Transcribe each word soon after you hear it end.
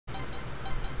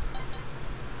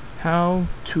How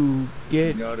to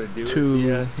get You know how to do to it?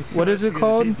 Yeah. what is it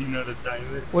called? Do you know how to time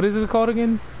it? What is it called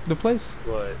again? The place?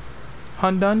 What?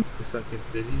 Hundun? The Sunken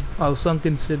City? Oh,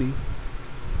 Sunken City.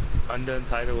 Undun's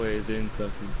Hideaway is in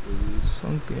Sunken City.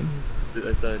 Sunken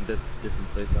That's a different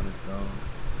place on its own.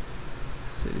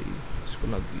 City.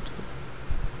 Spelunky.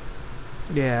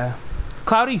 Yeah.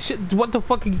 Cloudy, shit, what the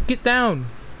fuck? Get down.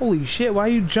 Holy shit, why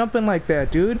are you jumping like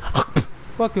that, dude?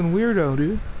 Fucking weirdo,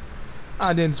 dude.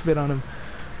 I didn't spit on him.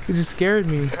 He just scared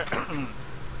me. I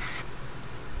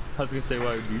was gonna say,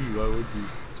 why would you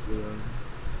spit on him?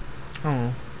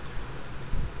 Oh.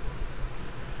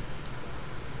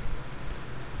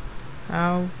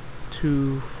 How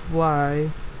to fly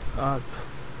up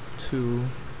to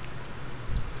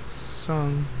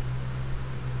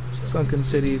Sunken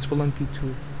City, Spelunky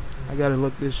 2. I gotta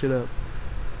look this shit up.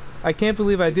 I can't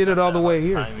believe I did it all the way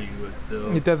here. Timing, but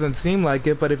still. It doesn't seem like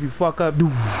it, but if you fuck up,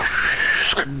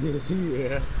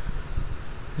 Yeah.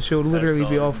 it should literally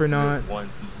be all for naught.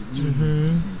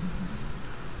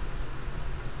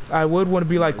 I would want to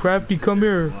be like, Crafty, come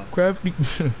here. Crafty.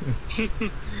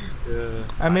 Yeah.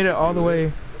 I made it all the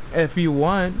way. If you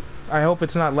want, I hope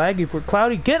it's not laggy for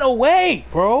Cloudy. Get away,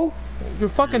 bro! You're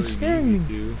fucking scaring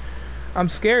me. I'm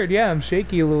scared, yeah, I'm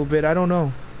shaky a little bit. I don't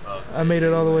know. I made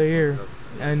it all the way here.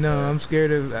 I know, I'm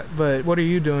scared of that. But what are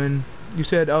you doing? You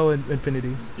said, oh,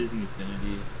 Infinity. It's Disney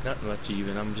Infinity. Not much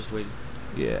even, I'm just waiting.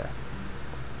 Yeah.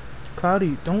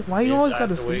 Cloudy, don't, why you always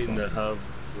gotta sleep? I have to wait in the sleep? hub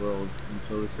world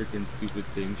until this freaking stupid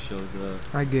thing shows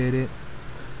up. I get it.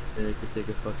 And it could take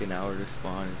a fucking hour to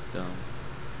spawn, it's dumb.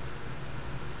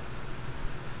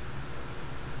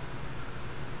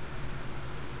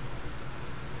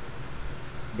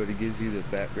 But it gives you the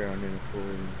background info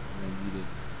and I need it.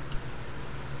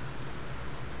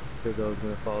 Because I was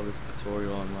going to follow this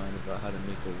tutorial online about how to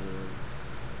make a world.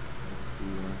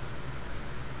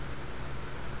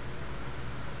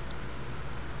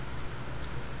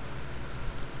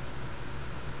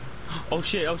 Oh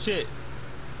shit, oh shit!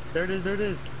 There it is, there it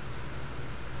is!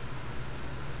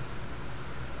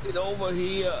 Get over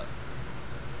here!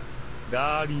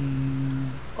 Got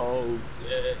him! Oh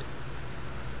yeah!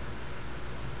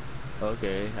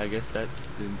 Okay, I guess that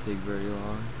didn't take very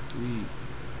long. Sweet.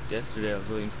 Yesterday I was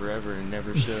waiting forever and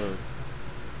never showed.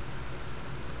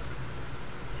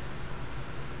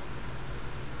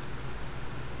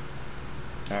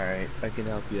 Alright, I can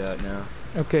help you out now.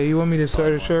 Okay, you want me to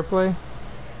start a share play?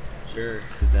 Sure,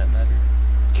 does that matter?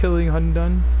 Killing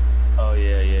Hundun. Oh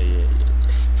yeah.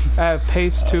 I have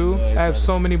pace too. No, I have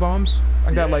so many bombs.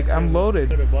 I got like, I'm loaded.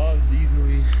 Bombs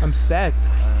easily. I'm stacked.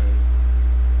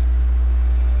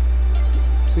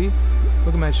 See?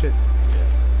 Look at my shit.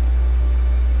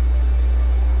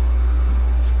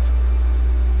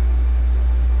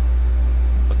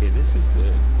 Okay, this is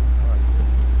good. I like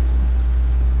this.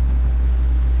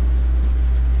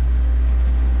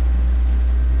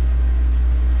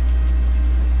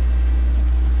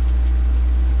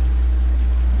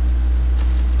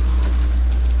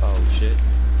 Oh shit.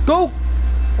 Go!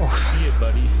 Oh, See ya,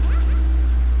 buddy.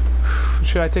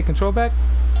 should I take control back?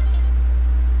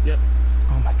 Yep.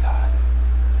 Oh my god.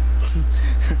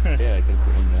 Yeah, I can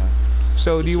put him down.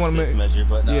 So do you want to measure,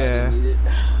 but no, I yeah. didn't need it.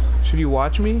 Should you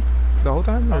watch me the whole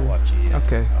time? Or? I'll watch you. Yeah.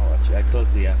 Okay. I'll watch you. I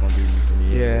closed the app on duty for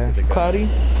me. Yeah. Cloudy,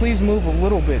 please move a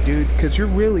little bit, dude, because you're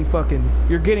really fucking,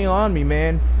 you're getting on me,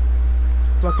 man.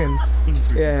 Fucking,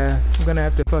 yeah, I'm gonna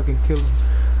have to fucking kill him.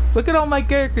 Look at all my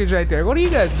characters right there. What are you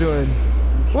guys doing?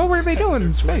 What were they doing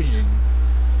in space?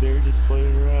 They were just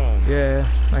floating around. Yeah,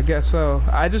 I guess so.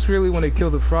 I just really want to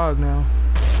kill the frog now.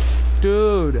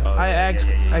 Dude, Oh,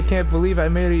 I can't believe I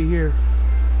made it here.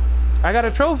 I got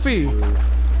a trophy.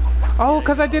 Oh,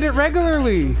 because I did it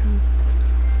regularly.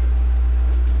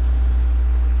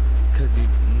 Cause you,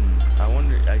 I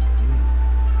wonder,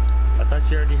 I thought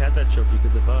you already had that trophy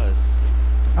because of us.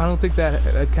 I don't think that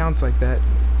counts like that.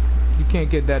 You can't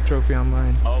get that trophy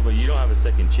online. Oh, but you don't have a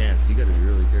second chance. You gotta be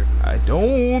really careful. I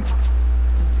don't.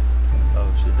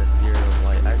 Oh shit, that's the area of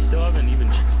light. I still haven't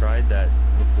even tried that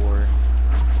before.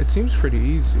 It seems pretty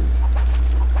easy.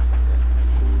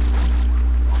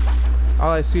 All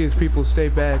I see is people stay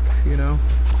back, you know?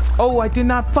 Oh, I did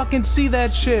not fucking see that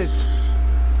shit!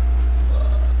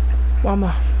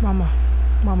 Mama,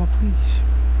 please.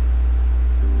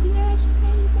 Yes,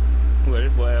 baby. What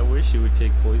if I wish it would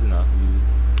take poison off of you?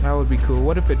 That would be cool.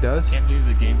 What if it does? Can't believe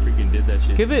the game freaking did that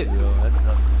shit. Give it. That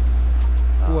sucks.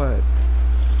 What?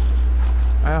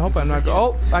 I hope I'm not.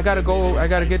 Oh, I gotta go. I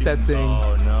gotta get that thing.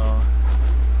 Oh no.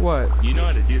 What? You know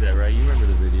how to do that, right? You remember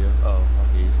the video? Oh,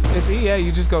 okay. It's yeah.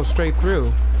 You just go straight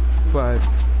through, but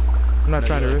I'm not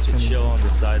trying to risk it. anything. Chill on the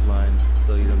sideline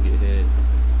so you don't get hit.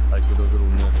 Like like with those little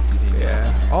nooks. You can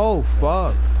Yeah. Oh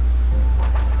fuck.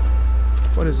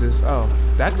 What is this? Oh,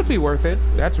 that could be worth it.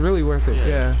 That's really worth it.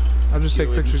 Yeah. I'll just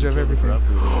take pictures of everything.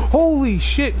 Holy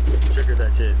shit! Trigger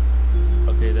that shit.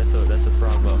 Okay, that's a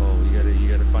frog butthole. You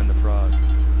gotta find the frog.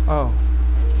 Oh.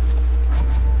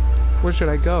 Where should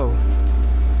I go?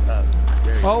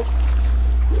 There you Oh. go.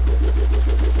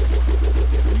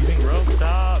 Using rope.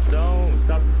 Stop! Don't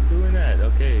stop doing that.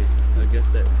 Okay, I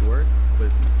guess that works.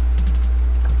 But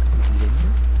is he in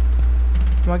here?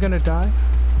 Am I gonna die?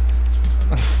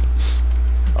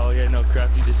 Oh yeah, no.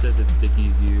 Crafty just says it's sticky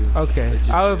view. Okay.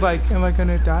 I was like, am I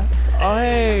gonna die? Oh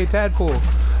hey, tadpole.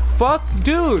 Fuck,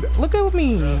 dude. Look at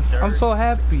me. I'm so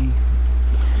happy.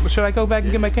 Should I go back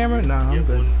and get my camera? Nah, I'm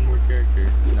good. One more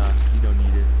character. Nah, you don't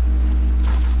need it.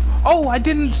 Oh, I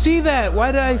didn't see that.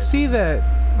 Why did I see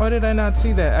that? Why did I not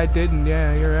see that? I didn't.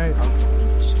 Yeah, you're right.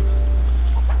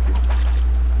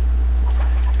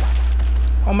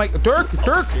 Oh my, Dirk. Oh,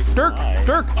 what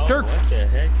the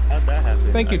heck? How'd that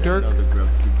happen? Thank you, Dirk. I didn't know the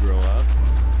grubs could grow up.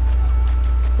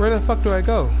 Where the fuck do I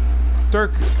go?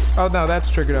 Dirk. Oh no,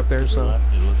 that's triggered up there. So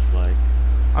Left, it looks like.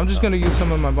 I'm just gonna use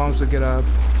some of my bombs to get up.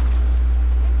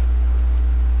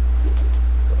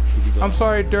 I'm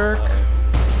sorry, Dirk.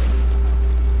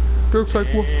 Dirk's like,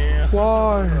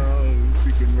 why? Oh, you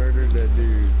freaking murdered that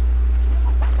dude.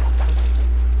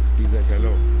 He's like,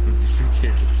 hello.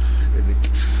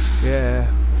 Yeah.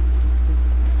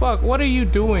 Fuck, what are you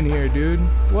doing here, dude?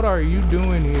 What are you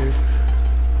doing here?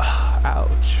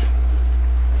 Ouch.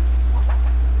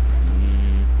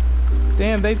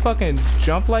 Damn, they fucking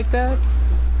jump like that?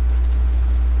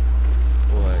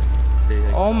 What?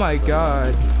 Oh my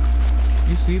god.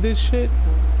 You see this shit?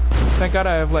 Thank god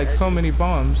I have like so many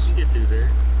bombs. You get through there.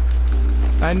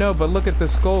 I know, but look at the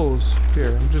skulls.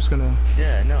 Here, I'm just gonna...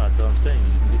 Yeah, I know, that's what I'm saying.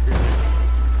 You can get through there.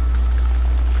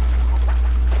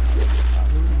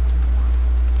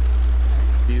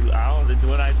 See,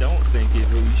 what I don't think is,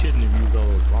 well, you shouldn't have used all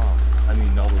those bombs. I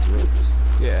mean, all those ropes.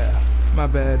 Yeah, my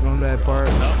bad part.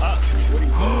 No, what are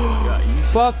you doing? Yeah, you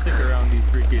Fuck. stick around these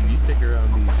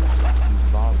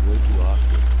bombs way too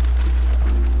often.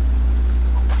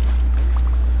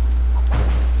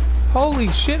 Holy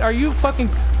shit, are you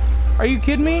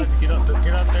kidding me? Get up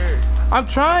there. I'm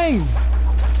trying.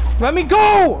 Let me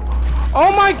go.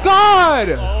 Oh my god.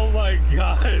 Oh my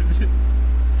god.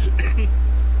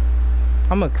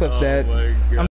 I'm gonna clip that. Oh my god.